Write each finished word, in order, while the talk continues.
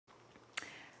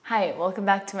Hi, welcome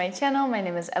back to my channel. My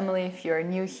name is Emily. If you are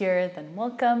new here, then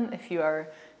welcome. If you are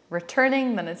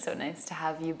returning, then it's so nice to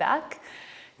have you back.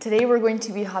 Today we're going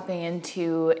to be hopping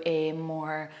into a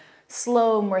more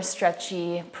slow, more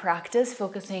stretchy practice,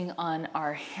 focusing on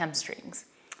our hamstrings.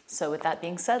 So with that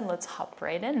being said, let's hop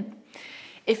right in.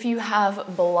 If you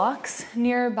have blocks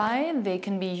nearby, they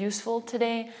can be useful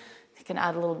today. They can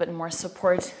add a little bit more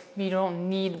support. You don't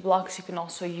need blocks. You can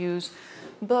also use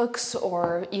books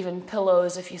or even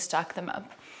pillows if you stack them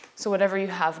up. So whatever you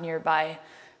have nearby,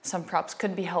 some props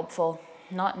could be helpful.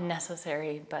 Not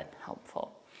necessary, but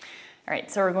helpful. All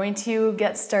right, so we're going to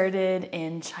get started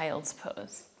in child's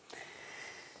pose.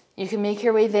 You can make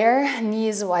your way there,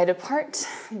 knees wide apart,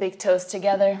 big toes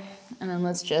together, and then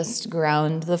let's just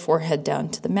ground the forehead down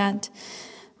to the mat,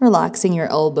 relaxing your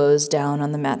elbows down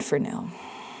on the mat for now.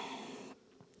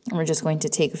 And we're just going to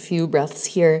take a few breaths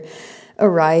here,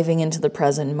 arriving into the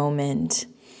present moment,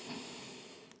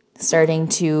 starting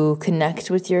to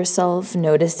connect with yourself,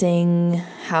 noticing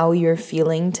how you're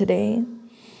feeling today.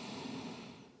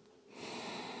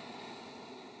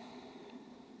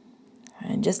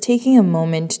 And just taking a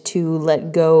moment to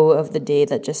let go of the day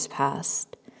that just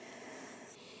passed.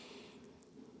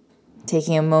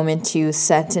 Taking a moment to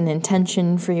set an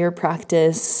intention for your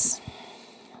practice,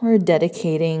 or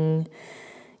dedicating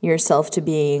yourself to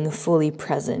being fully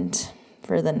present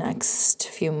for the next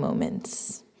few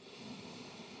moments.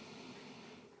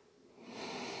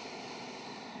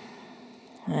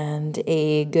 And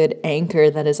a good anchor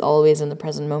that is always in the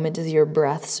present moment is your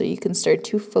breath, so you can start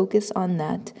to focus on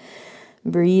that.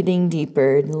 Breathing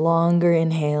deeper, longer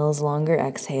inhales, longer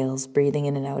exhales, breathing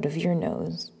in and out of your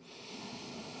nose.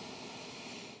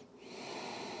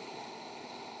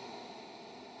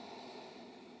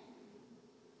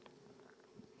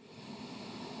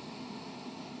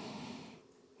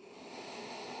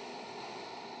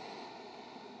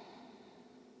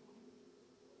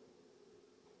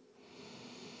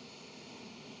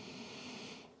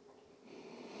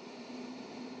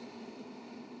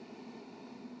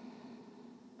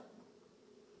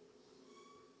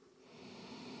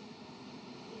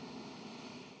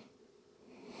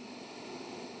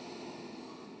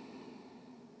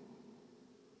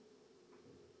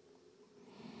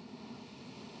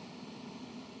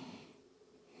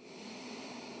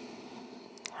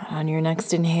 On your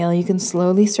next inhale, you can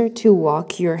slowly start to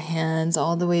walk your hands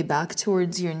all the way back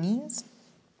towards your knees.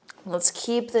 Let's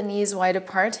keep the knees wide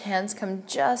apart. Hands come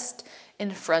just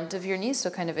in front of your knees, so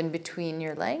kind of in between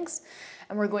your legs.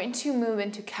 And we're going to move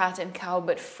into cat and cow,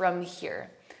 but from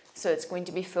here. So it's going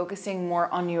to be focusing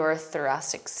more on your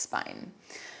thoracic spine.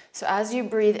 So as you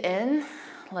breathe in,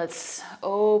 let's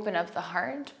open up the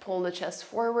heart, pull the chest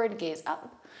forward, gaze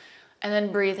up. And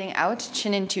then breathing out,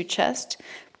 chin into chest.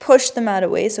 Push the mat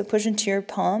away, so push into your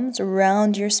palms,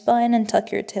 round your spine, and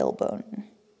tuck your tailbone.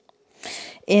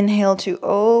 Inhale to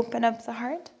open up the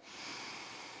heart.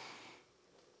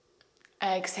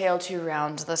 Exhale to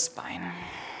round the spine.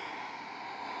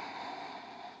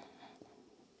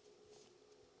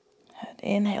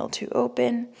 Inhale to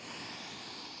open.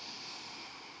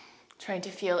 Trying to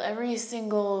feel every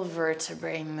single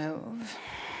vertebrae move.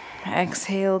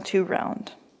 Exhale to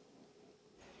round.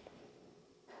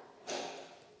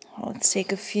 Let's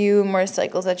take a few more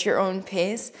cycles at your own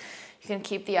pace. You can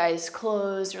keep the eyes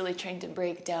closed, really trying to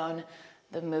break down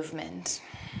the movement.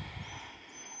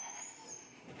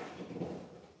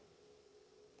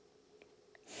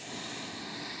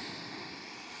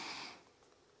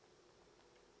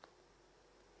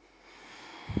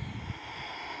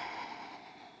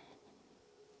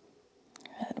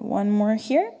 Add one more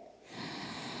here.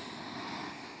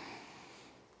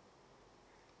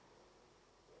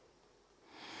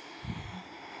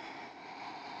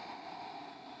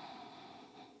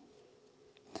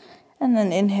 And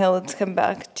then inhale, let's come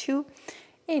back to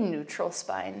a neutral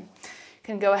spine. You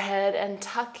can go ahead and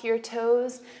tuck your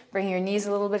toes, bring your knees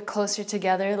a little bit closer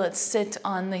together. Let's sit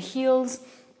on the heels.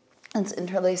 Let's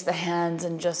interlace the hands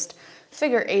and just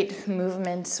figure 8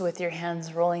 movements with your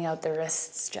hands rolling out the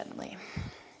wrists gently.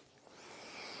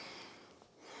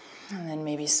 And then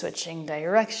maybe switching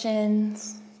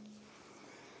directions.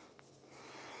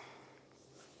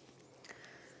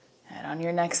 And on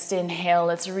your next inhale,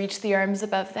 let's reach the arms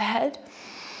above the head.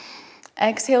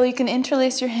 Exhale, you can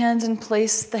interlace your hands and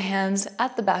place the hands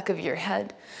at the back of your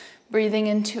head. Breathing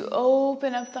in to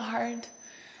open up the heart.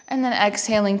 And then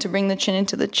exhaling to bring the chin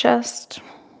into the chest.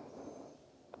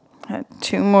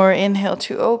 2 more, inhale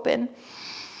to open.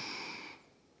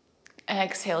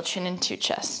 Exhale, chin into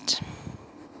chest.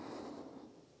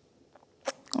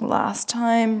 Last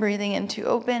time, breathing in to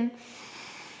open.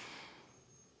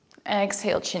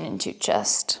 Exhale, chin into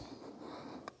chest.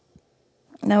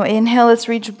 Now inhale, let's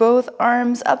reach both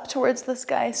arms up towards the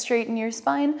sky, straighten your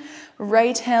spine.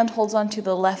 Right hand holds onto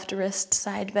the left wrist,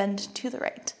 side bend to the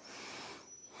right.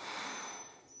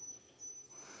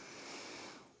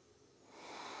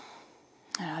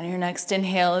 And on your next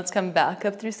inhale, let's come back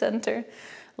up through center.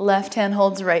 Left hand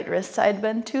holds right wrist, side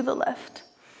bend to the left.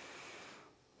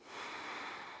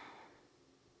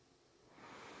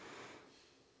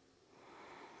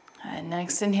 And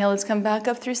next inhale, let's come back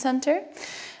up through center.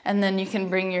 And then you can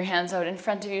bring your hands out in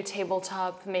front of you,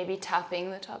 tabletop, maybe tapping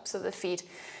the tops of the feet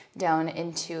down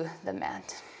into the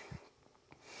mat.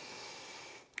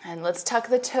 And let's tuck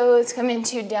the toes, come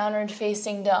into downward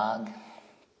facing dog.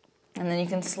 And then you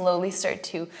can slowly start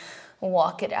to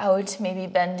walk it out, maybe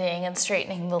bending and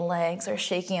straightening the legs or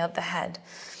shaking out the head.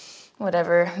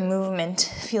 Whatever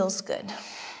movement feels good.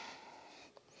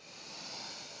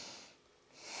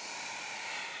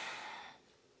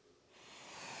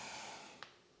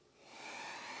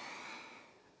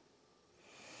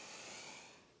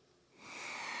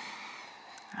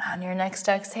 On your next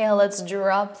exhale, let's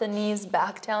drop the knees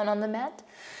back down on the mat.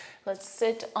 Let's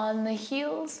sit on the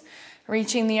heels,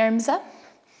 reaching the arms up.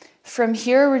 From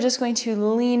here, we're just going to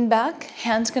lean back.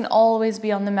 Hands can always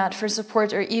be on the mat for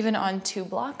support or even on 2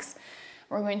 blocks.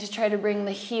 We're going to try to bring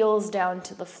the heels down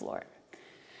to the floor.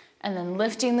 And then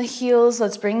lifting the heels,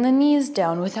 let's bring the knees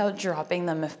down without dropping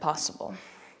them if possible.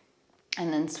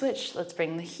 And then switch, let's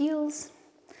bring the heels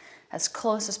as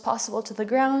close as possible to the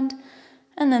ground,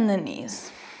 and then the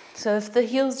knees. So if the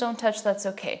heels don't touch, that's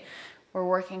okay. We're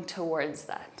working towards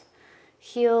that.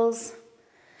 Heels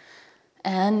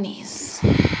and knees.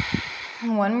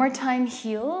 One more time,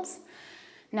 heels.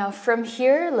 Now from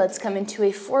here, let's come into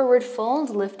a forward fold,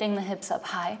 lifting the hips up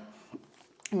high.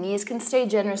 Knees can stay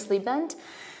generously bent,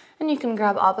 and you can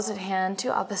grab opposite hand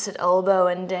to opposite elbow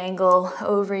and dangle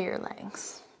over your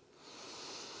legs.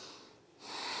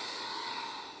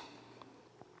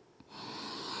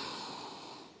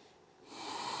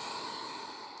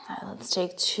 Let's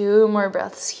take 2 more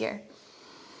breaths here.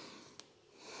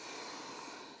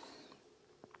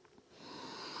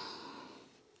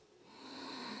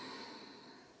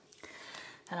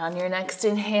 And on your next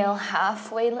inhale,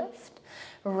 halfway lift.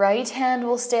 Right hand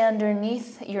will stay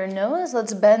underneath your nose.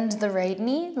 Let's bend the right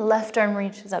knee. Left arm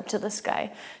reaches up to the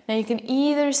sky. Now you can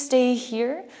either stay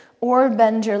here or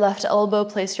bend your left elbow,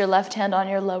 place your left hand on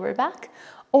your lower back,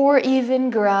 or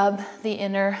even grab the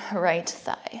inner right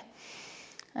thigh.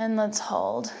 And let's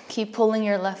hold. Keep pulling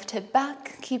your left hip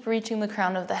back. Keep reaching the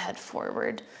crown of the head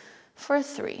forward for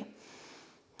 3.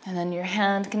 And then your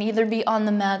hand can either be on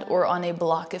the mat or on a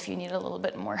block if you need a little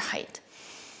bit more height.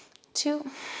 2.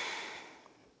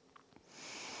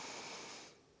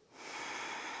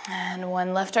 And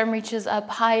 1. Left arm reaches up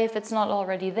high if it's not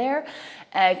already there.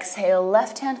 Exhale,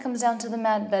 left hand comes down to the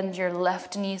mat. Bend your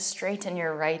left knee, straighten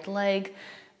your right leg.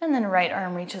 And then right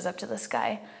arm reaches up to the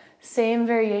sky. Same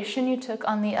variation you took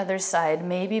on the other side.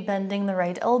 Maybe bending the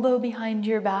right elbow behind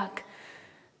your back.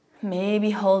 Maybe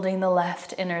holding the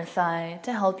left inner thigh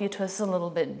to help you twist a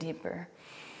little bit deeper.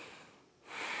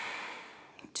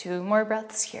 2 more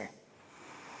breaths here.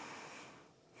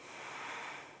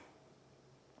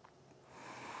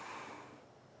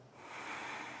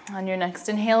 On your next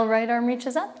inhale, right arm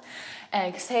reaches up.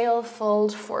 Exhale,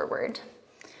 fold forward.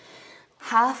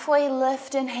 Halfway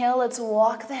lift, inhale, let's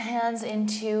walk the hands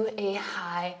into a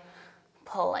high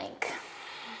plank.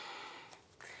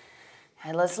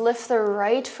 And let's lift the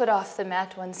right foot off the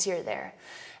mat once you're there.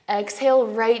 Exhale,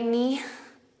 right knee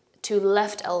to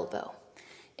left elbow.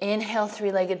 Inhale,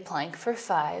 3-legged plank for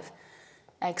 5.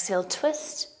 Exhale,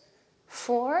 twist.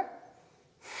 4,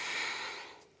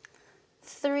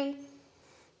 3,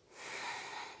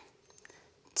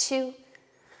 2,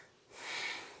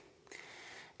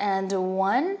 and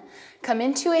 1. Come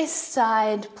into a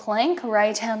side plank.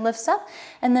 Right hand lifts up,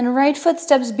 and then right foot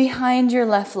steps behind your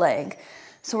left leg.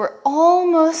 So we're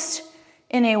almost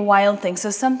in a wild thing. So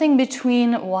something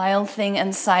between wild thing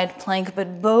and side plank,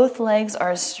 but both legs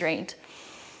are straight.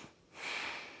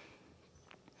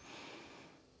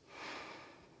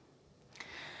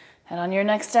 And on your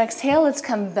next exhale, let's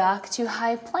come back to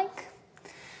high plank.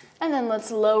 And then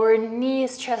let's lower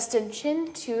knees, chest, and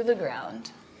chin to the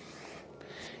ground.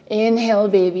 Inhale,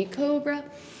 baby cobra.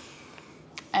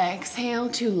 Exhale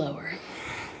to lower.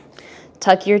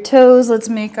 Tuck your toes. Let's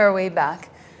make our way back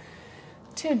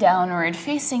to downward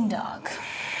facing dog.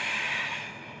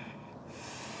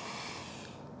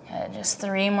 And just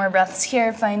 3 more breaths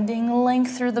here, finding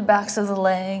length through the backs of the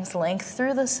legs, length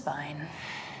through the spine.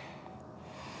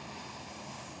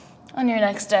 On your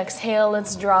next exhale,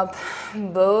 let's drop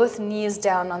both knees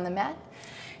down on the mat.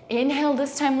 Inhale,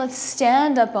 this time let's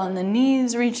stand up on the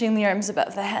knees, reaching the arms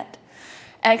above the head.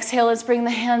 Exhale, let's bring the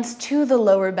hands to the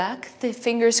lower back. The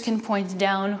fingers can point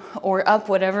down or up,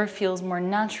 whatever feels more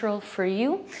natural for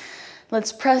you.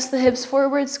 Let's press the hips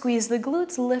forward, squeeze the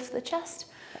glutes, lift the chest,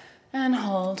 and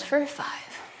hold for 5.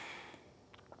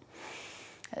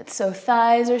 So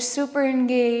thighs are super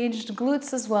engaged,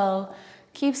 glutes as well.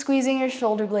 Keep squeezing your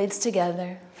shoulder blades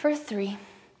together for 3.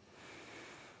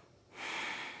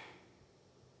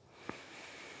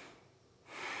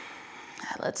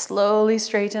 Let's slowly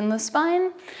straighten the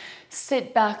spine.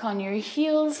 Sit back on your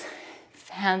heels.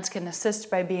 Hands can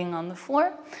assist by being on the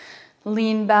floor.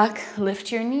 Lean back,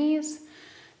 lift your knees.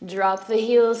 Drop the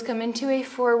heels, come into a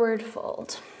forward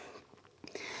fold.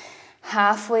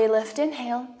 Halfway lift,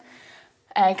 inhale.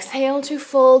 Exhale to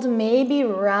fold, maybe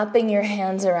wrapping your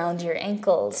hands around your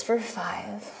ankles for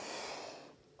 5.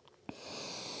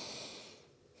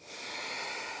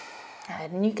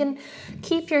 And you can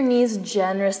keep your knees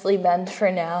generously bent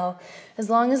for now. As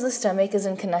long as the stomach is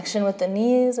in connection with the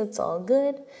knees, it's all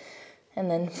good. And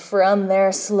then from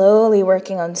there, slowly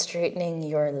working on straightening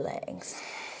your legs.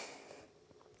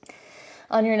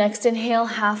 On your next inhale,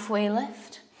 halfway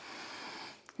lift.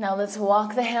 Now let's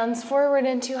walk the hands forward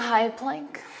into high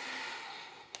plank.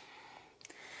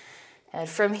 And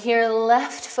from here,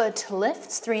 left foot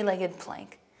lifts, 3-legged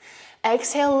plank.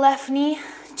 Exhale, left knee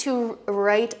to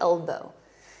right elbow.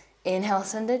 Inhale,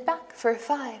 send it back for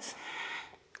 5,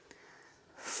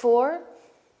 4,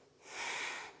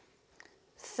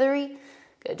 3.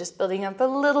 Good, just building up a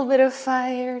little bit of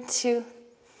fire. 2,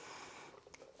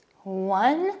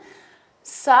 1.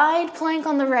 Side plank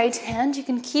on the right hand. You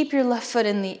can keep your left foot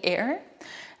in the air.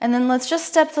 And then let's just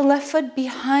step the left foot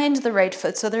behind the right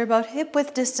foot. So they're about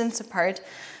hip-width distance apart.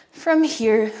 From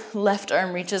here, left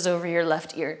arm reaches over your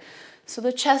left ear. So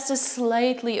the chest is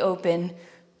slightly open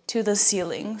to the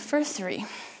ceiling for 3.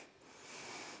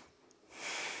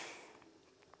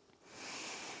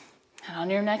 And on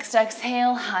your next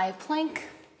exhale, high plank.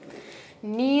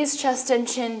 Knees, chest, and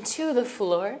chin to the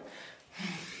floor.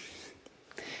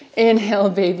 Inhale,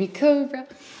 baby cobra.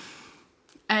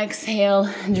 Exhale,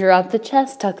 drop the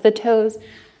chest, tuck the toes.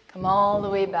 Come all the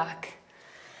way back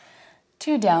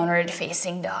to downward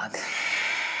facing dog.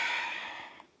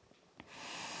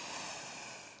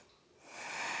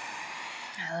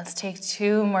 Let's take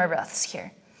 2 more breaths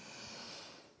here.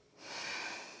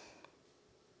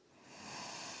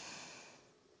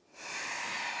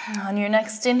 On your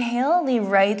next inhale, the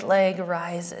right leg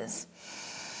rises.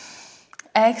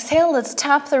 Exhale, let's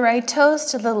tap the right toes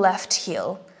to the left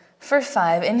heel for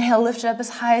 5. Inhale, lift it up as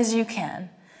high as you can.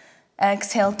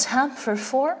 Exhale, tap for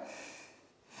 4,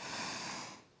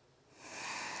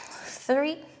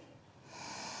 3,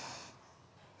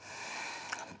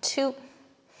 2,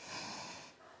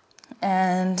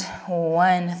 and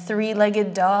 1.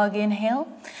 3-legged dog, inhale.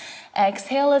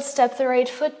 Exhale, let's step the right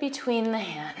foot between the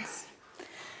hands.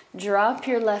 Drop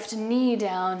your left knee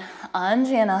down,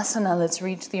 Anjanasana. Let's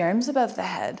reach the arms above the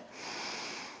head.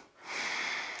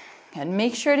 And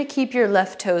make sure to keep your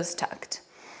left toes tucked.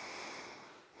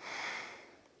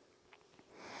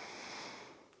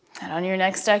 And on your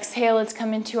next exhale, let's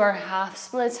come into our half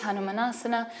splits,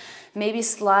 Hanumanasana. Maybe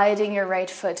sliding your right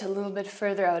foot a little bit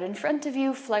further out in front of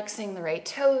you, flexing the right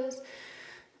toes,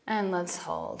 and let's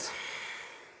hold.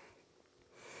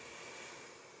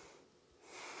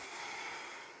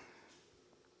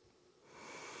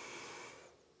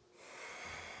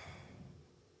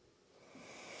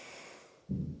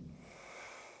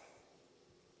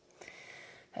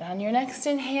 And on your next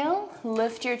inhale,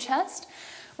 lift your chest.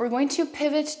 We're going to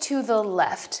pivot to the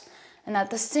left. And at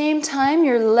the same time,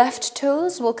 your left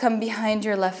toes will come behind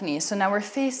your left knee. So now we're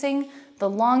facing the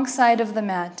long side of the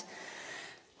mat.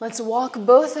 Let's walk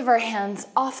both of our hands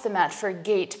off the mat for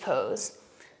gate pose.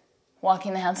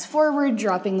 Walking the hands forward,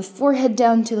 dropping the forehead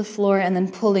down to the floor, and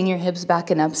then pulling your hips back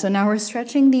and up. So now we're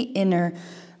stretching the inner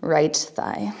right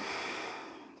thigh.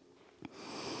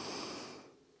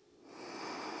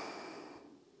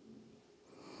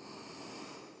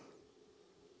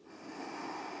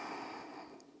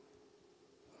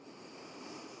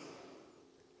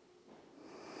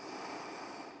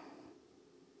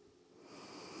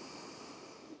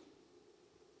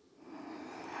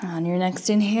 On your next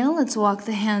inhale, let's walk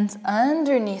the hands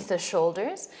underneath the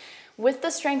shoulders. With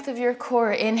the strength of your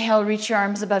core, inhale, reach your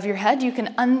arms above your head. You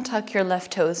can untuck your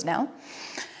left toes now.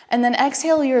 And then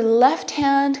exhale, your left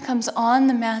hand comes on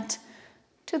the mat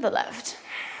to the left.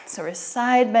 So we're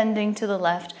side bending to the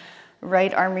left.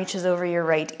 Right arm reaches over your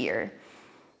right ear.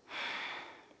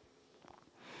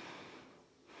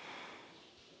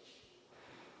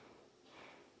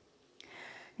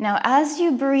 Now, as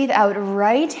you breathe out,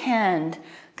 right hand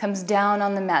comes down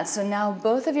on the mat. So now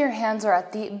both of your hands are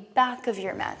at the back of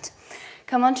your mat.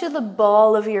 Come onto the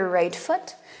ball of your right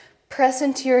foot. Press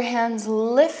into your hands,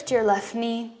 lift your left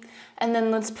knee, and then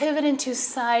let's pivot into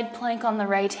side plank on the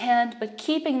right hand, but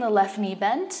keeping the left knee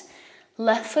bent.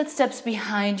 Left foot steps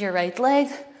behind your right leg.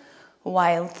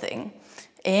 Wild thing.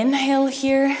 Inhale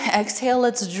here, exhale,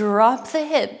 let's drop the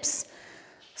hips.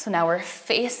 So now we're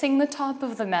facing the top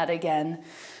of the mat again.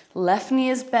 Left knee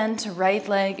is bent, right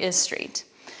leg is straight.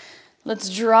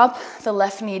 Let's drop the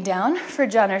left knee down for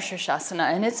Janu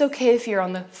Shirshasana, and it's okay if you're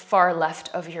on the far left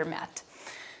of your mat.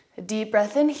 A deep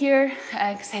breath in here,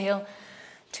 exhale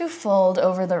to fold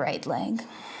over the right leg.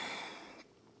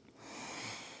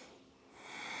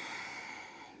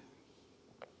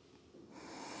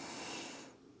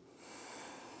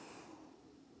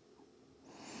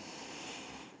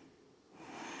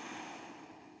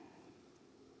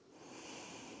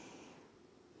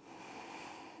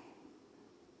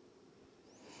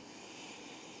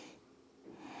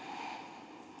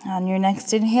 On your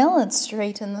next inhale, let's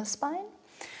straighten the spine.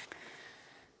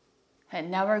 And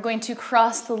now we're going to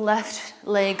cross the left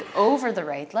leg over the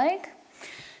right leg.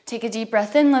 Take a deep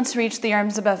breath in, let's reach the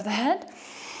arms above the head.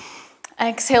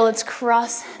 Exhale, let's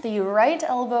cross the right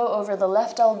elbow over the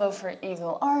left elbow for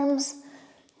eagle arms.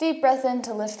 Deep breath in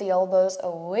to lift the elbows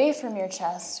away from your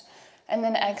chest. And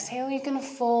then exhale, you can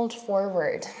fold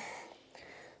forward.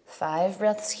 5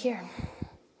 breaths here.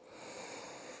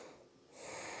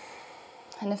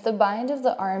 And if the bind of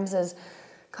the arms is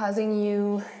causing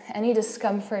you any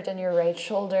discomfort in your right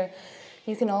shoulder,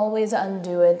 you can always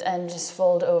undo it and just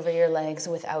fold over your legs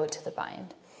without the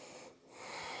bind.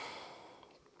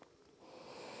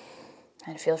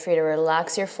 And feel free to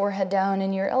relax your forehead down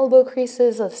in your elbow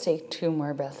creases. Let's take 2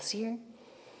 more breaths here.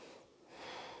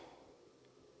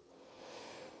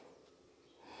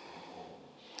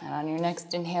 And on your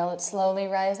next inhale, let's slowly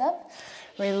rise up.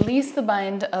 Release the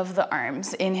bind of the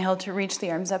arms. Inhale to reach the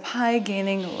arms up high,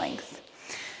 gaining length.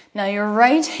 Now your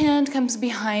right hand comes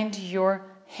behind your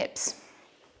hips.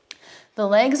 The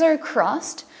legs are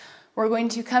crossed. We're going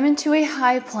to come into a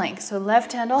high plank. So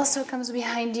left hand also comes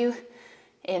behind you.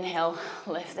 Inhale,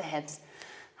 lift the hips.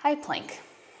 High plank.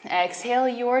 Exhale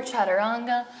your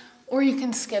chaturanga, or you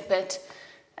can skip it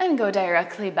and go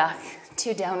directly back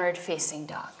to downward facing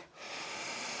dog.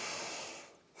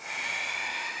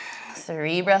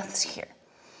 3 breaths here.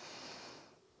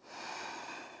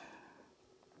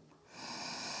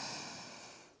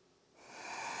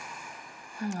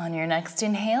 On your next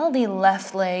inhale, the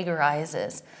left leg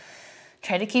rises.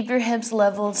 Try to keep your hips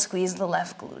leveled, squeeze the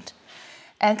left glute.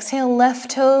 Exhale,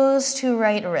 left toes to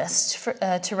right wrist,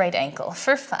 to right ankle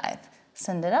for 5.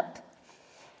 Send it up.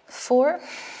 4,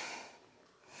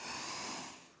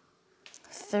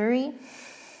 3,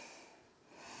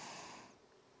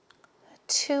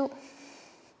 2,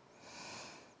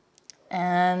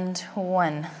 and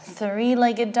 1.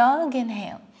 3-legged dog,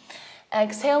 inhale.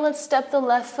 Exhale, let's step the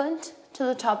left foot to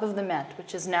the top of the mat,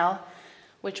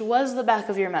 which was the back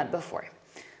of your mat before.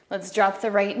 Let's drop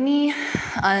the right knee,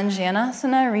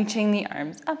 Anjanasana, reaching the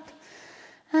arms up,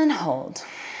 and hold.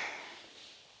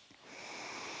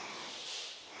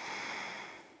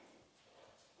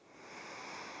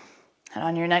 And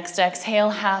on your next exhale,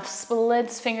 half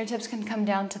splits, fingertips can come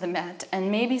down to the mat,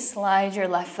 and maybe slide your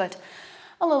left foot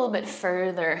a little bit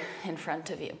further in front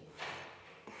of you.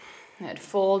 And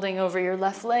folding over your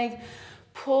left leg,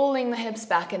 pulling the hips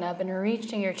back and up and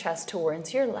reaching your chest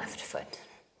towards your left foot.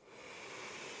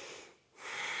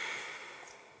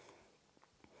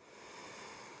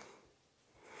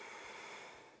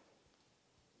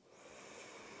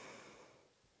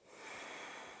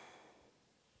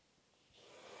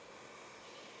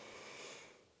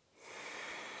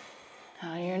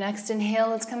 On your next inhale,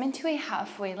 let's come into a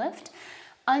halfway lift.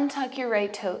 Untuck your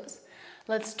right toes.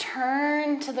 Let's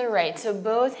turn to the right. So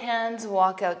both hands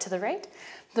walk out to the right.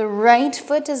 The right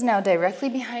foot is now directly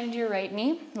behind your right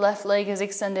knee. Left leg is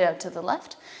extended out to the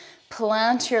left.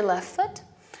 Plant your left foot.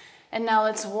 And now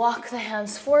let's walk the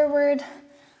hands forward.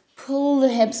 Pull the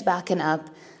hips back and up.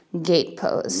 Gate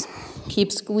pose.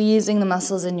 Keep squeezing the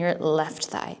muscles in your left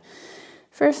thigh.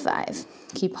 For 5.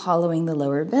 Keep hollowing the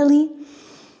lower belly.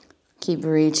 Keep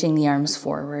reaching the arms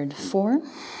forward. 4.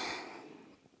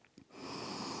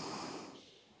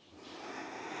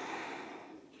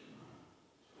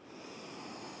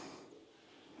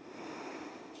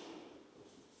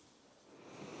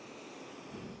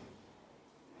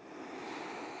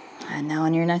 And now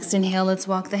on your next inhale, let's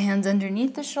walk the hands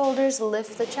underneath the shoulders,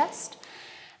 lift the chest.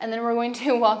 And then we're going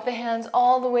to walk the hands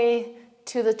all the way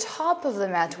to the top of the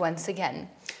mat once again.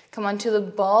 Come onto the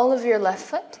ball of your left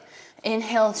foot.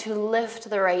 Inhale to lift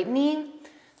the right knee.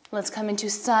 Let's come into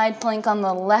side plank on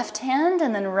the left hand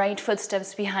and then right foot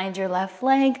steps behind your left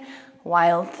leg.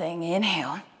 Wild thing,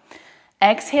 inhale.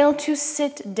 Exhale to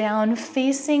sit down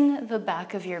facing the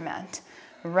back of your mat.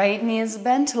 Right knee is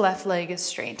bent, left leg is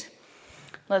straight.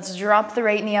 Let's drop the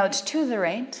right knee out to the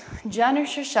right. Janu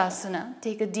Shirshasana.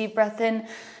 Take a deep breath in,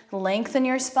 lengthen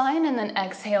your spine, and then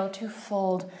exhale to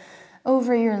fold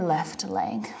over your left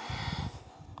leg.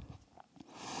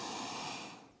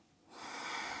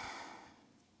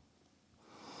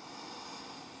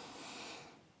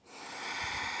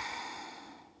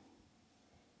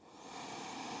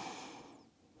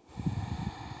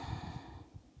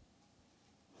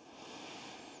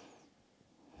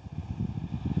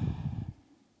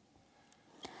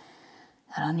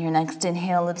 And on your next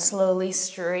inhale, let's slowly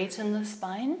straighten the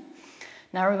spine.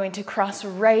 Now we're going to cross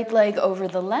right leg over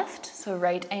the left. So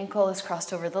right ankle is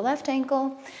crossed over the left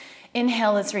ankle.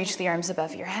 Inhale, let's reach the arms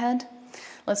above your head.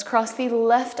 Let's cross the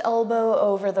left elbow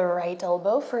over the right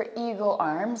elbow for eagle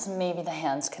arms. Maybe the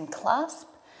hands can clasp.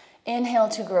 Inhale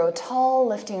to grow tall,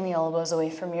 lifting the elbows away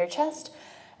from your chest.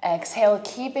 Exhale,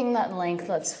 keeping that length,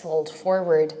 let's fold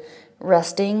forward,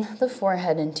 resting the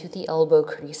forehead into the elbow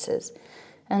creases.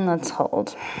 And let's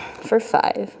hold for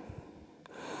 5.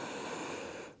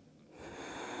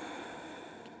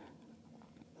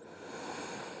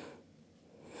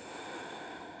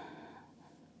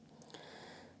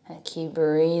 And keep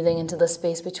breathing into the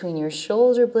space between your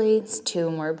shoulder blades. 2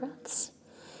 more breaths.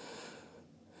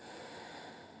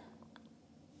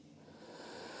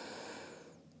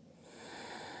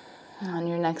 On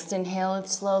your next inhale,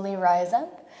 let's slowly rise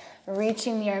up,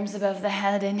 reaching the arms above the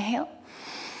head. Inhale.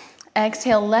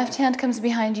 Exhale, left hand comes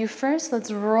behind you first.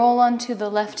 Let's roll onto the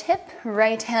left hip.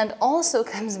 Right hand also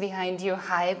comes behind you.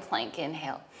 High plank,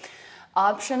 inhale.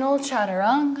 Optional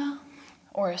chaturanga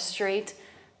or straight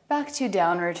back to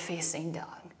downward facing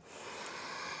dog.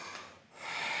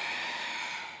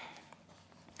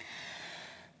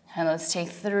 And let's take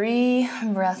 3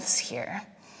 breaths here.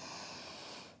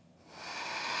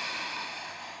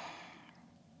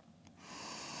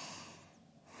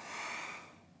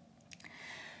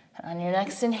 On your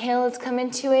next inhale, let's come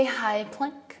into a high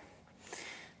plank.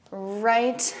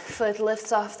 Right foot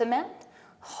lifts off the mat.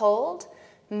 Hold.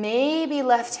 Maybe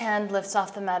left hand lifts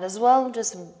off the mat as well.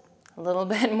 Just a little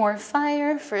bit more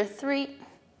fire for 3,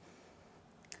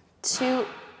 2,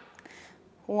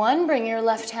 1. Bring your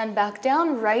left hand back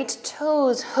down. Right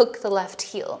toes hook the left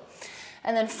heel.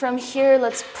 And then from here,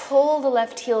 let's pull the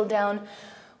left heel down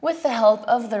with the help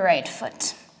of the right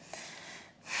foot.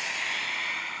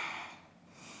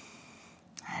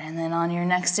 And then on your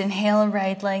next inhale,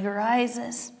 right leg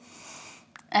rises.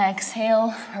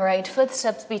 Exhale, right foot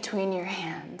steps between your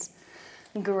hands.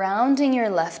 Grounding your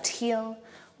left heel,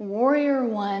 warrior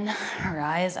 1,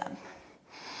 rise up.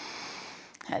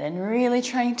 And then really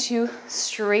trying to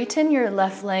straighten your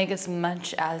left leg as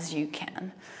much as you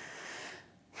can.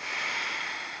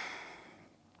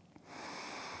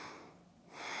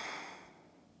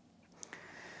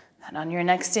 And on your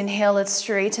next inhale, let's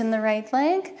straighten the right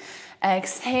leg.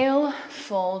 Exhale,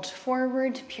 fold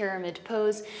forward, pyramid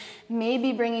pose.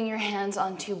 Maybe bringing your hands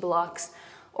onto blocks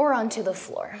or onto the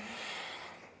floor.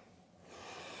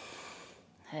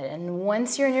 And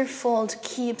once you're in your fold,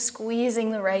 keep squeezing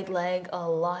the right leg a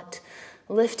lot,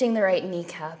 lifting the right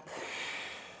kneecap.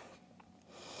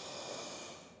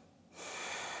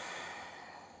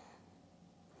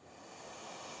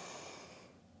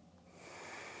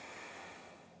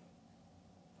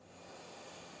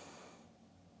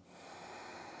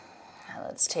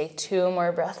 Let's take 2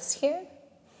 more breaths here.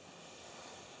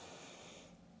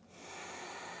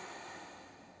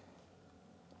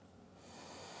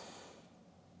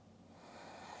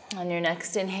 On your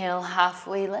next inhale,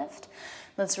 halfway lift.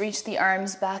 Let's reach the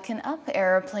arms back and up,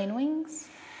 airplane wings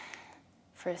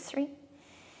for 3.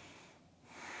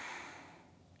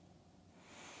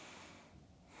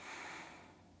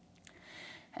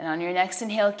 And on your next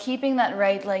inhale, keeping that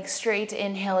right leg straight,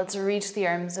 inhale, let's reach the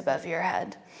arms above your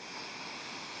head.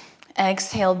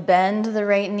 Exhale, bend the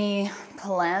right knee,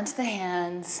 plant the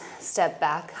hands, step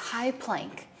back, high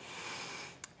plank.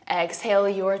 Exhale,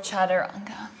 your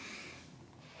chaturanga.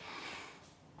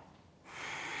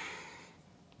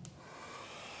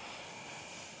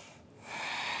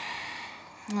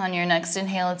 On your next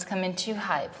inhale, let's come into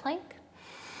high plank.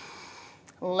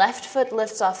 Left foot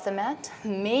lifts off the mat.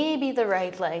 Maybe the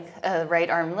right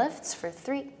arm lifts for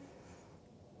 3,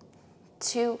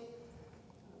 2,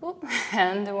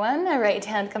 and 1. The right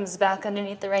hand comes back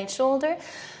underneath the right shoulder.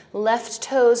 Left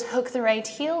toes hook the right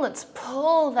heel. Let's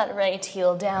pull that right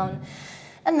heel down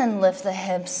and then lift the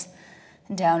hips,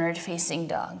 downward facing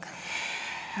dog.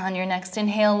 On your next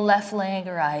inhale, left leg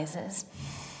rises.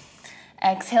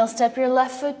 Exhale, step your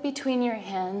left foot between your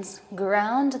hands,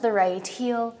 ground the right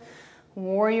heel,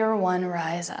 warrior one,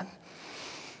 rise up.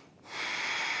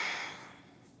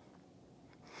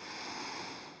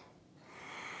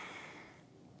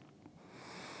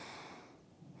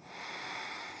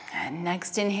 And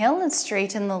next inhale, let's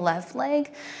straighten the left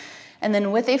leg. And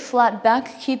then with a flat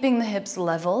back, keeping the hips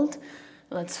leveled,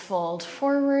 let's fold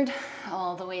forward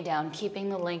all the way down, keeping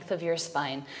the length of your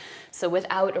spine. So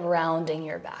without rounding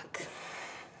your back.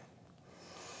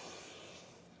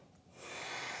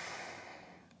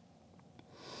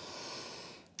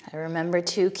 Remember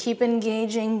to keep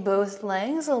engaging both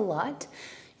legs a lot.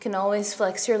 You can always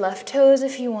flex your left toes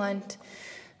if you want,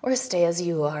 or stay as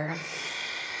you are.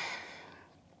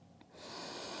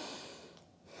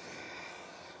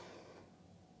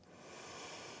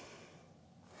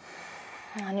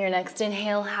 On your next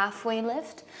inhale, halfway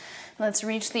lift. Let's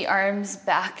reach the arms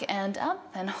back and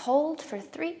up and hold for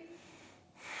 3,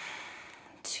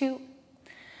 2,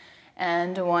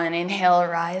 and 1. Inhale,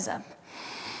 rise up.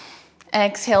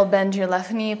 Exhale, bend your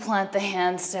left knee, plant the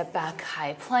hand, step back,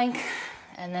 high plank,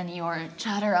 and then your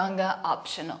chaturanga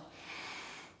optional.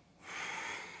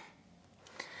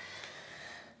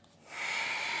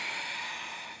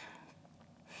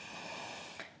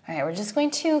 All right, we're just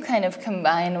going to kind of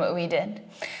combine what we did.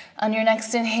 On your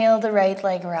next inhale, the right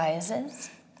leg rises.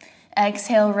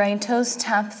 Exhale, right toes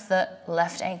tap the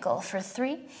left ankle for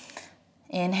 3.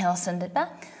 Inhale, send it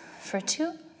back for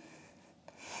 2.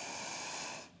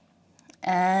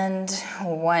 And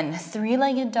 1.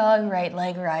 3-legged dog, right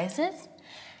leg rises.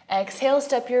 Exhale,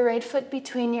 step your right foot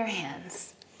between your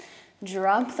hands.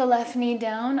 Drop the left knee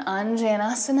down,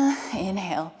 Anjanasana,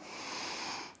 inhale.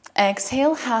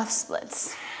 Exhale, half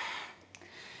splits.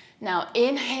 Now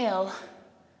inhale,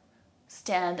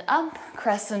 stand up,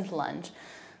 crescent lunge.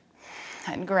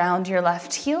 And ground your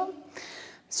left heel.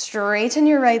 Straighten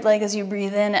your right leg as you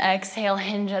breathe in. Exhale,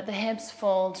 hinge at the hips,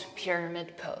 fold,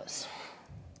 pyramid pose.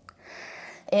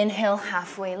 Inhale,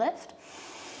 halfway lift.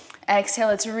 Exhale,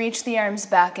 let's reach the arms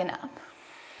back and up.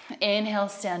 Inhale,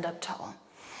 stand up tall.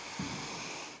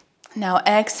 Now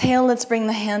exhale, let's bring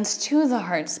the hands to the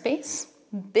heart space.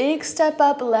 Big step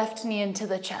up, left knee into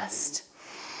the chest.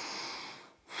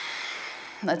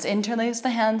 Let's interlace the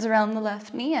hands around the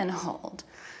left knee and hold.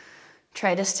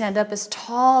 Try to stand up as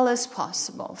tall as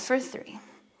possible for 3.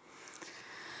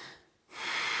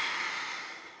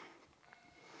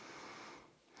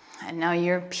 And now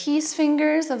your peace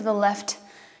fingers of the left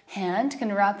hand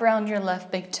can wrap around your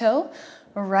left big toe.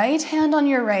 Right hand on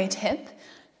your right hip,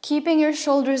 keeping your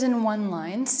shoulders in one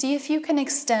line. See if you can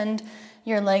extend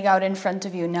your leg out in front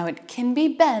of you. Now it can be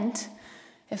bent.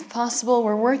 If possible,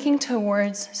 we're working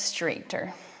towards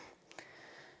straighter.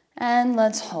 And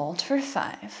let's hold for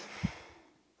 5.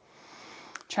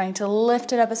 Trying to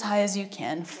lift it up as high as you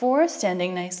can. 4,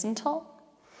 standing nice and tall.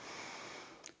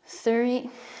 3,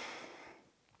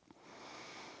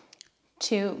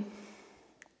 2,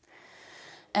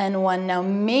 and 1. Now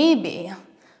maybe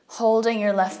holding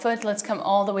your left foot, let's come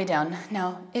all the way down.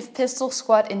 Now, if pistol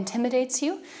squat intimidates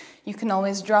you, you can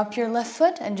always drop your left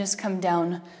foot and just come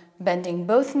down, bending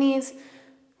both knees.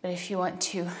 But if you want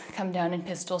to come down in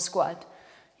pistol squat,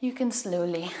 you can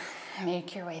slowly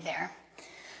make your way there.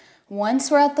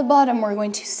 Once we're at the bottom, we're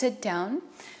going to sit down.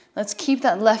 Let's keep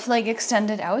that left leg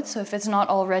extended out. So if it's not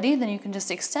already, then you can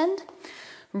just extend.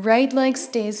 Right leg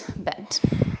stays bent.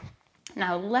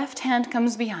 Now left hand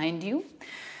comes behind you.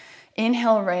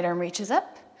 Inhale, right arm reaches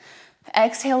up.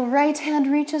 Exhale, right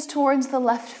hand reaches towards the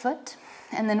left foot.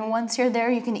 And then once you're there,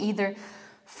 you can either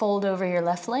fold over your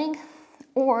left leg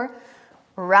or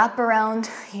wrap around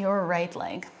your right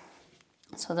leg.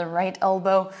 So the right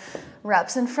elbow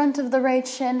wraps in front of the right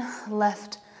shin,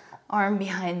 left arm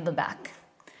behind the back.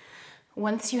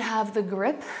 Once you have the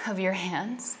grip of your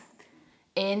hands,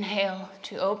 inhale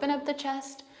to open up the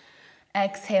chest.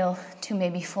 Exhale to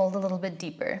maybe fold a little bit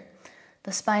deeper.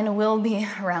 The spine will be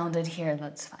rounded here,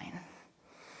 that's fine.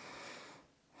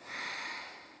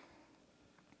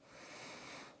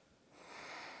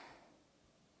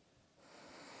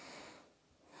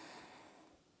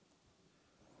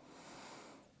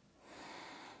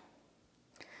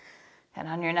 And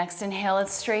on your next inhale,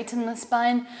 let's straighten the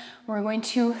spine. We're going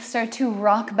to start to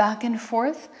rock back and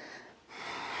forth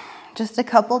just a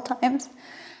couple times.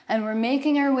 And we're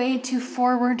making our way to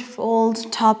forward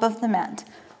fold, top of the mat.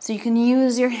 So you can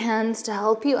use your hands to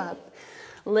help you up,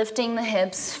 lifting the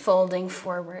hips, folding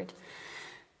forward.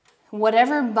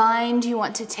 Whatever bind you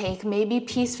want to take, maybe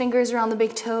peace fingers around the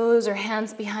big toes or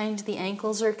hands behind the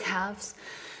ankles or calves.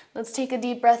 Let's take a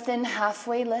deep breath in,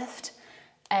 halfway lift.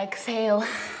 Exhale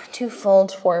to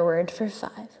fold forward for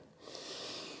 5.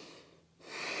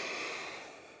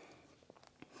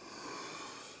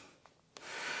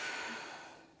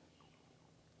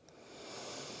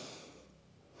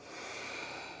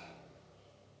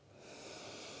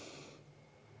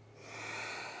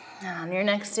 And on your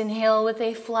next inhale with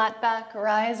a flat back,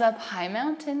 rise up, high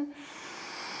mountain.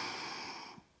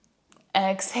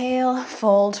 Exhale,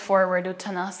 fold forward,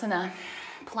 Uttanasana.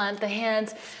 Plant the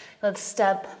hands, let's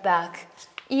step back,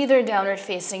 either downward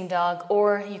facing dog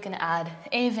or you can add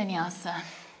a vinyasa.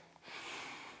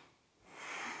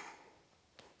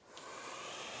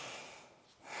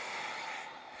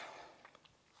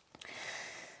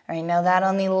 All right, now that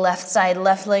on the left side,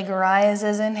 left leg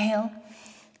rises, inhale.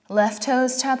 Left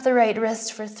toes tap the right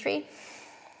wrist for 3,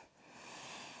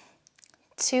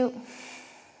 2,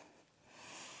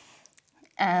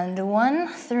 and 1.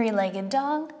 3-legged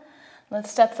dog. Let's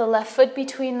step the left foot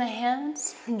between the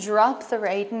hands. Drop the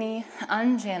right knee.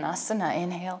 Anjanasana.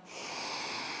 Inhale.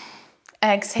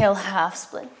 Exhale, half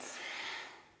splits.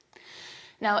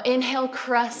 Now inhale,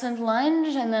 crescent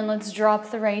lunge, and then let's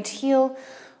drop the right heel.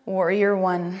 Warrior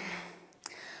 1.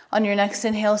 On your next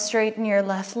inhale, straighten your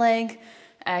left leg.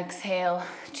 Exhale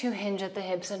to hinge at the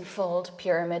hips and fold,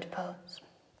 pyramid pose.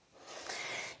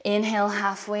 Inhale,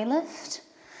 halfway lift.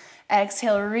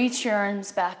 Exhale, reach your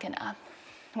arms back and up.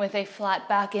 With a flat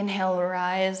back, inhale,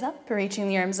 rise up, reaching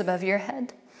the arms above your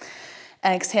head.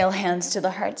 Exhale, hands to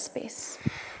the heart space.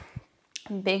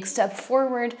 Big step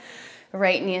forward,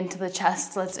 right knee into the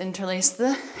chest. Let's interlace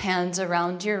the hands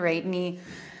around your right knee.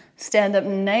 Stand up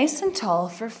nice and tall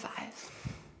for 5.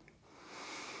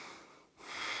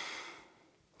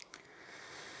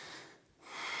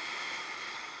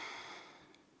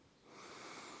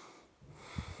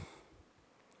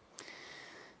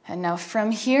 And now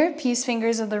from here, peace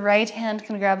fingers of the right hand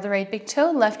can grab the right big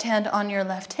toe, left hand on your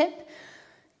left hip.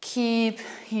 Keep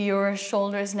your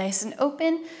shoulders nice and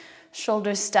open,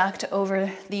 shoulders stacked over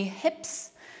the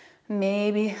hips.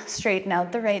 Maybe straighten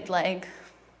out the right leg.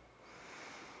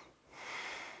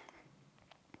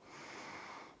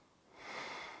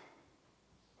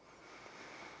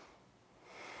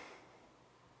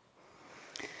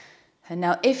 And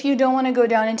now if you don't want to go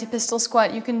down into pistol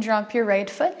squat, you can drop your right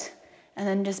foot. And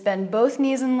then just bend both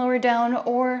knees and lower down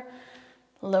or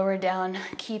lower down,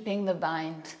 keeping the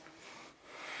bind.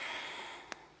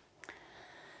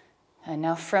 And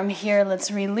now from here, let's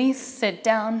release, sit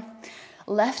down.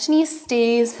 Left knee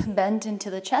stays bent into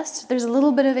the chest. There's a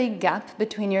little bit of a gap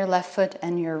between your left foot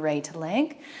and your right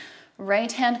leg.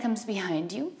 Right hand comes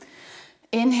behind you.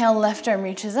 Inhale, left arm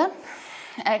reaches up.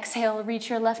 Exhale, reach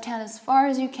your left hand as far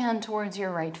as you can towards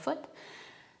your right foot.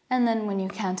 And then when you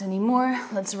can't anymore,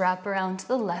 let's wrap around to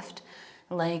the left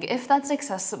leg if that's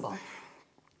accessible.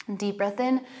 Deep breath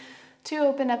in to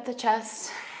open up the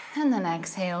chest, and then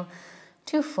exhale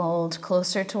to fold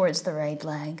closer towards the right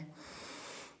leg.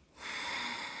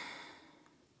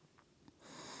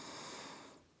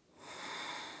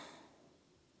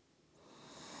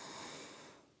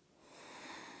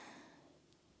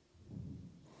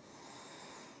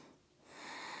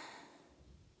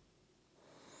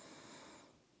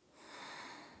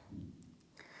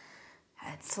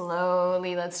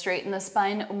 Slowly, let's straighten the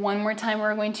spine. One more time,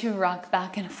 we're going to rock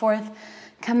back and forth,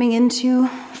 coming into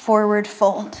forward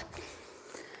fold.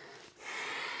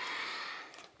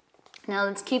 Now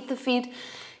let's keep the feet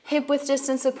hip width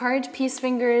distance apart. Peace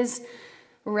fingers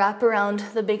wrap around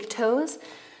the big toes.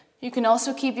 You can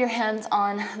also keep your hands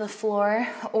on the floor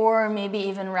or maybe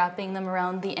even wrapping them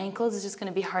around the ankles. It's just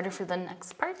going to be harder for the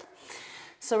next part.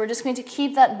 So we're just going to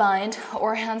keep that bind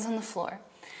or hands on the floor.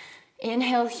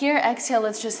 Inhale here, exhale,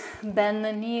 let's just bend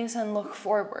the knees and look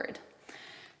forward.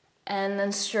 And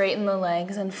then straighten the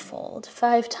legs and fold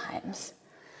 5 times.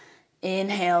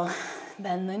 Inhale,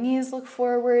 bend the knees, look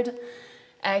forward.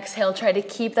 Exhale, try to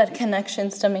keep that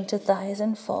connection, stomach to thighs,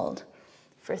 and fold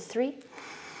for 3.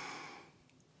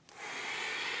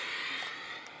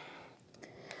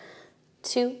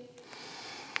 2.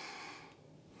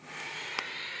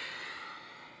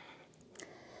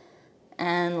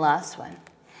 And last one.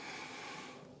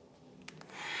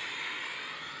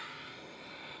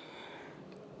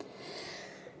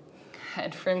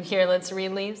 And from here, let's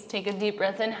release. Take a deep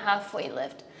breath in, halfway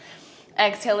lift.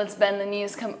 Exhale, let's bend the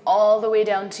knees, come all the way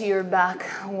down to your back,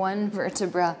 1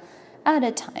 vertebra at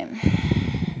a time.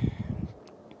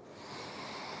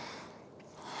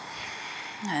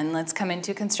 And let's come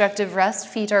into constructive rest.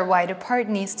 Feet are wide apart,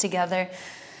 knees together.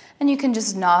 And you can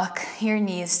just knock your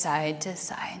knees side to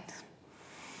side.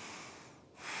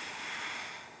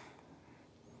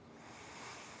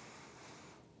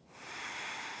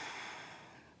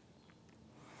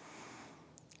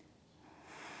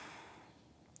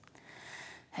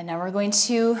 And now we're going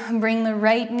to bring the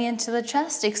right knee into the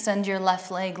chest, extend your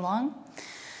left leg long.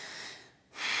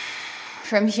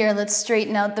 From here, let's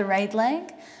straighten out the right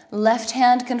leg. Left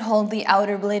hand can hold the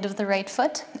outer blade of the right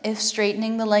foot. If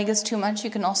straightening the leg is too much, you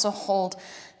can also hold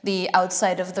the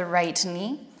outside of the right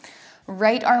knee.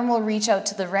 Right arm will reach out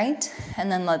to the right, and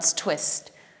then let's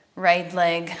twist. Right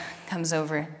leg comes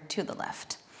over to the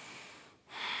left.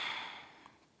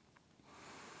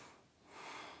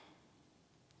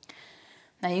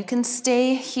 Now you can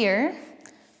stay here,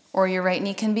 or your right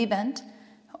knee can be bent.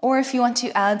 Or if you want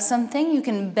to add something, you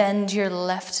can bend your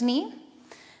left knee,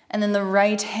 and then the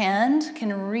right hand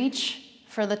can reach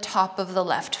for the top of the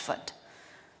left foot.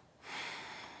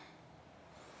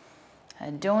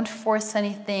 And don't force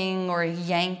anything or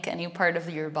yank any part of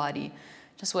your body.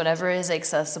 Just whatever is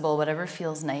accessible, whatever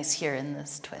feels nice here in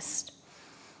this twist.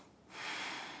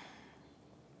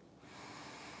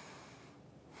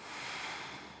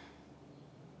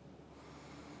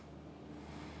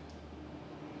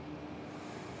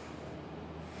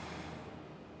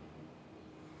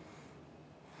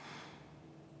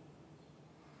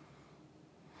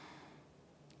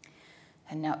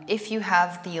 And now if you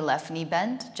have the left knee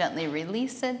bent, gently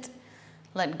release it.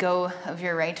 Let go of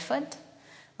your right foot.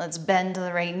 Let's bend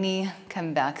the right knee,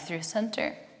 come back through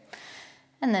center.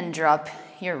 And then drop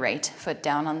your right foot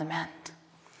down on the mat.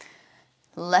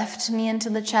 Left knee into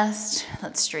the chest.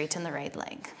 Let's straighten the right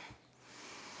leg.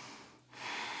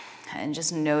 And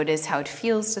just notice how it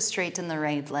feels to straighten the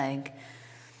right leg.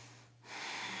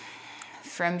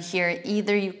 From here,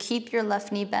 either you keep your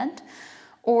left knee bent,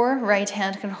 or right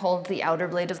hand can hold the outer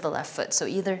blade of the left foot. So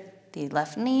either the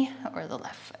left knee or the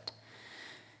left foot.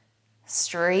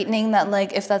 Straightening that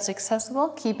leg if that's accessible,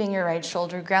 keeping your right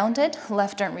shoulder grounded.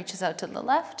 Left arm reaches out to the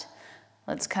left.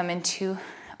 Let's come into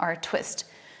our twist.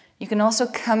 You can also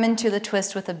come into the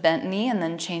twist with a bent knee and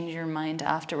then change your mind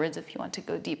afterwards if you want to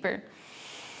go deeper.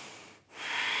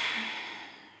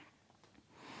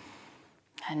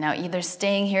 And now either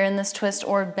staying here in this twist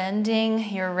or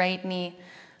bending your right knee.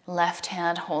 Left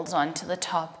hand holds on to the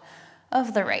top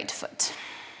of the right foot.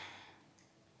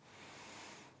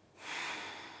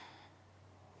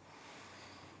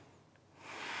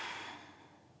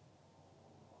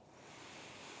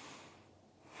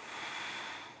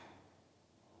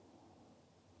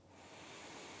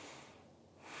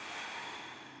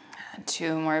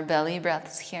 Two more belly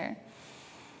breaths here.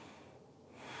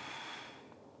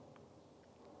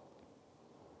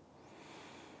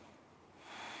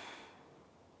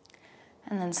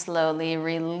 And then slowly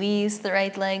release the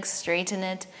right leg, straighten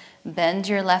it, bend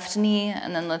your left knee,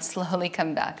 and then let's slowly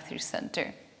come back through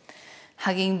center.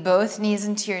 Hugging both knees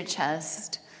into your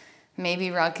chest,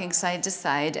 maybe rocking side to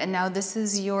side. And now this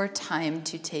is your time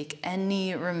to take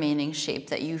any remaining shape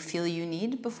that you feel you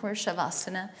need before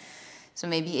Shavasana. So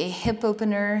maybe a hip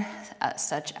opener,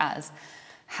 such as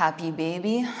happy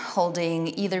baby, holding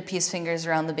either peace fingers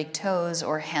around the big toes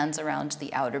or hands around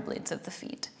the outer blades of the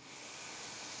feet.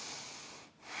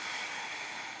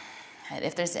 And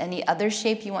if there's any other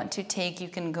shape you want to take, you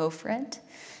can go for it.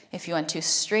 If you want to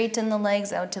straighten the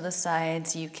legs out to the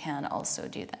sides, you can also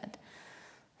do that.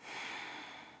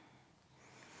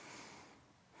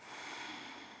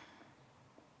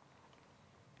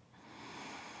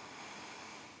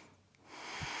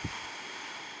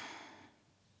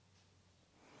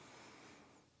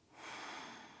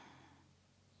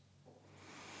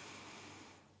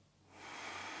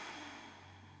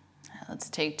 Let's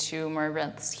take 2 more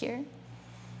breaths here.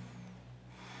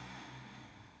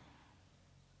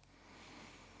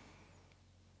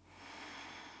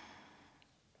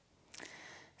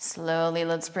 Slowly,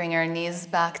 let's bring our knees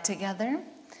back together.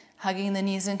 Hugging the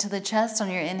knees into the chest. On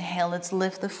your inhale, let's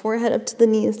lift the forehead up to the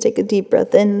knees. Take a deep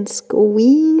breath in,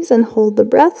 squeeze, and hold the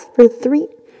breath for 3,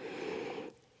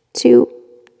 2,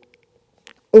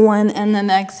 1. And then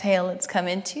exhale, let's come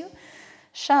into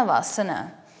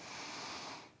Shavasana.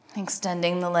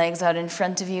 Extending the legs out in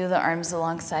front of you, the arms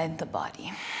alongside the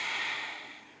body.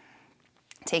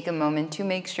 Take a moment to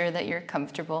make sure that you're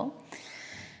comfortable.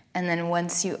 And then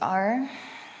once you are,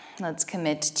 let's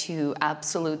commit to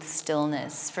absolute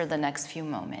stillness for the next few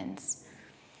moments.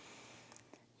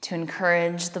 To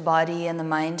encourage the body and the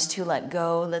mind to let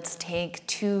go, let's take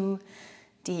 2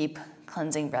 deep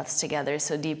cleansing breaths together.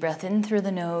 So deep breath in through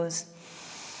the nose.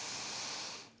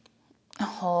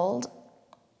 Hold.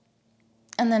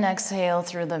 And then exhale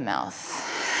through the mouth.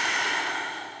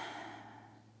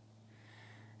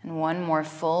 And one more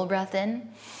full breath in.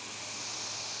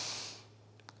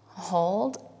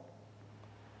 Hold.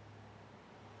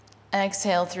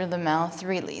 Exhale through the mouth,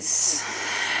 release.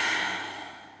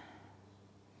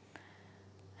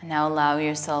 And now allow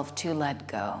yourself to let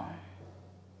go.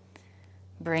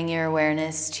 Bring your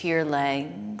awareness to your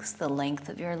legs, the length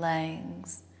of your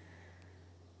legs.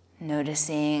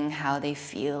 Noticing how they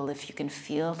feel, if you can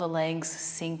feel the legs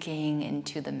sinking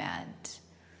into the mat.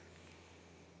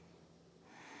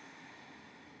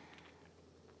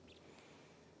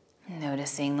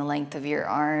 Noticing the length of your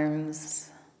arms,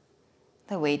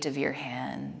 the weight of your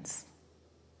hands.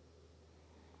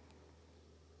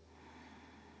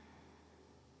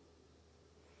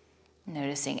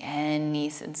 Noticing any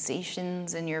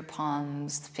sensations in your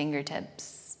palms,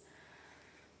 fingertips,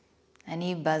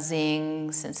 any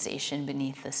buzzing sensation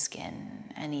beneath the skin,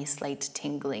 any slight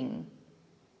tingling.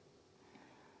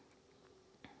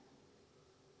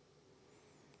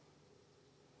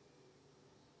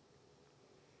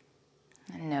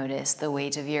 And notice the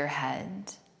weight of your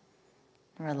head.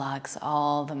 Relax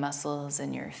all the muscles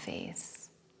in your face.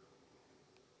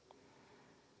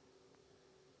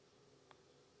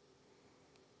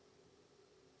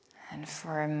 And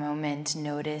for a moment,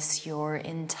 notice your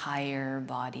entire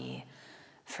body,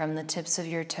 from the tips of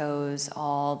your toes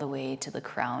all the way to the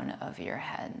crown of your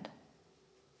head.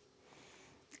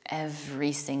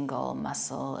 Every single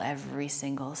muscle, every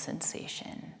single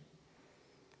sensation.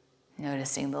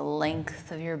 Noticing the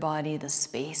length of your body, the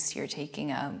space you're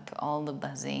taking up, all the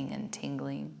buzzing and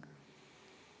tingling.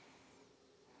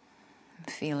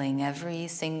 Feeling every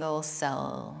single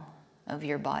cell of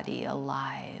your body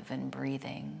alive and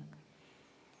breathing.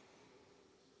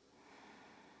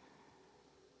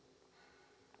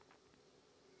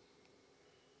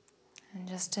 And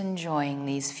just enjoying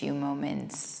these few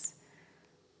moments,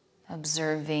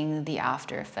 observing the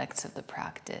after effects of the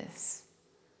practice,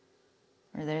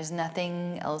 where there's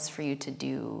nothing else for you to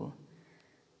do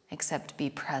except be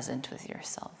present with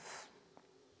yourself.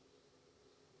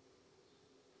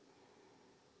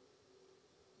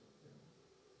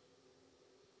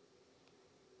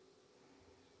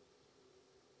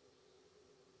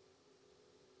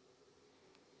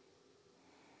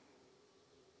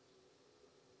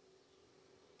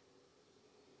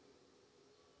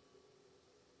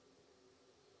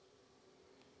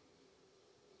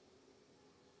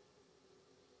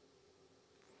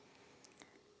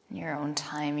 In your own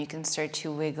time, you can start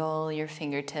to wiggle your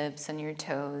fingertips and your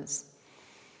toes.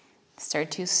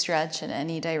 Start to stretch in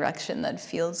any direction that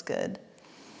feels good.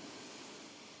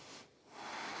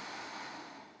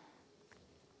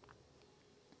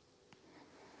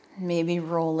 Maybe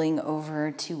rolling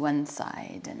over to one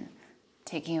side and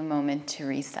taking a moment to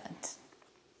reset.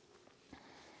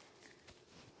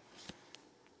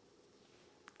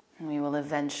 And we will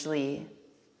eventually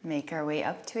make our way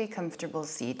up to a comfortable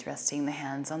seat, resting the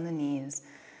hands on the knees,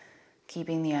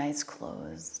 keeping the eyes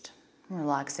closed,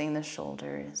 relaxing the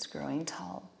shoulders, growing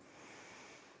tall.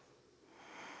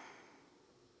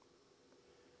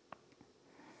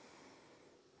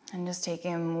 And just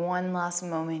taking one last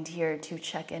moment here to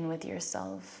check in with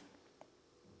yourself.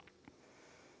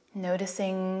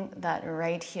 Noticing that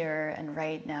right here and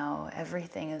right now,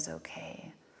 everything is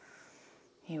okay.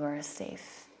 You are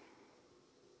safe.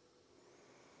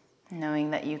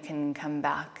 Knowing that you can come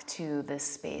back to this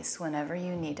space whenever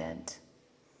you need it.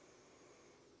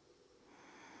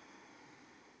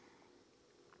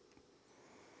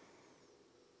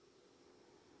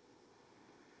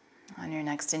 On your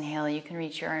next inhale, you can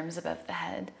reach your arms above the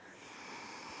head.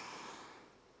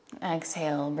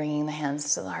 Exhale, bringing the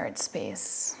hands to the heart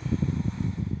space.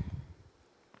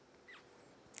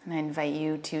 And I invite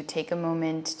you to take a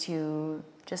moment to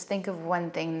just think of one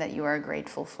thing that you are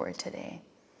grateful for today.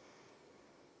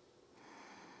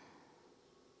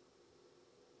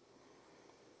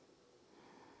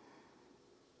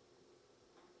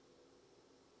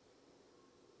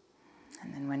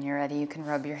 And then when you're ready, you can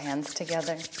rub your hands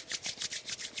together.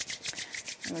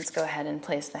 And let's go ahead and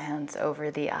place the hands over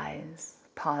the eyes,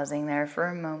 pausing there for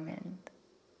a moment.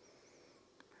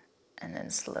 And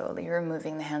then slowly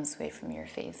removing the hands away from your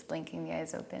face, blinking the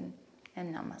eyes open,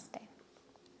 and namaste.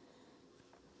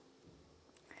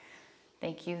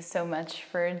 Thank you so much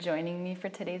for joining me for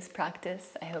today's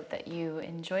practice. I hope that you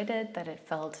enjoyed it, that it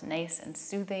felt nice and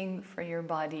soothing for your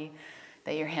body,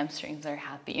 that your hamstrings are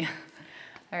happy.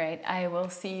 All right, I will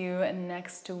see you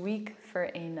next week for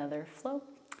another flow.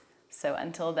 So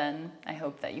until then, I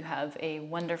hope that you have a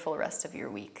wonderful rest of your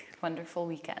week, wonderful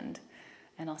weekend,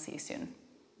 and I'll see you soon.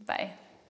 Bye.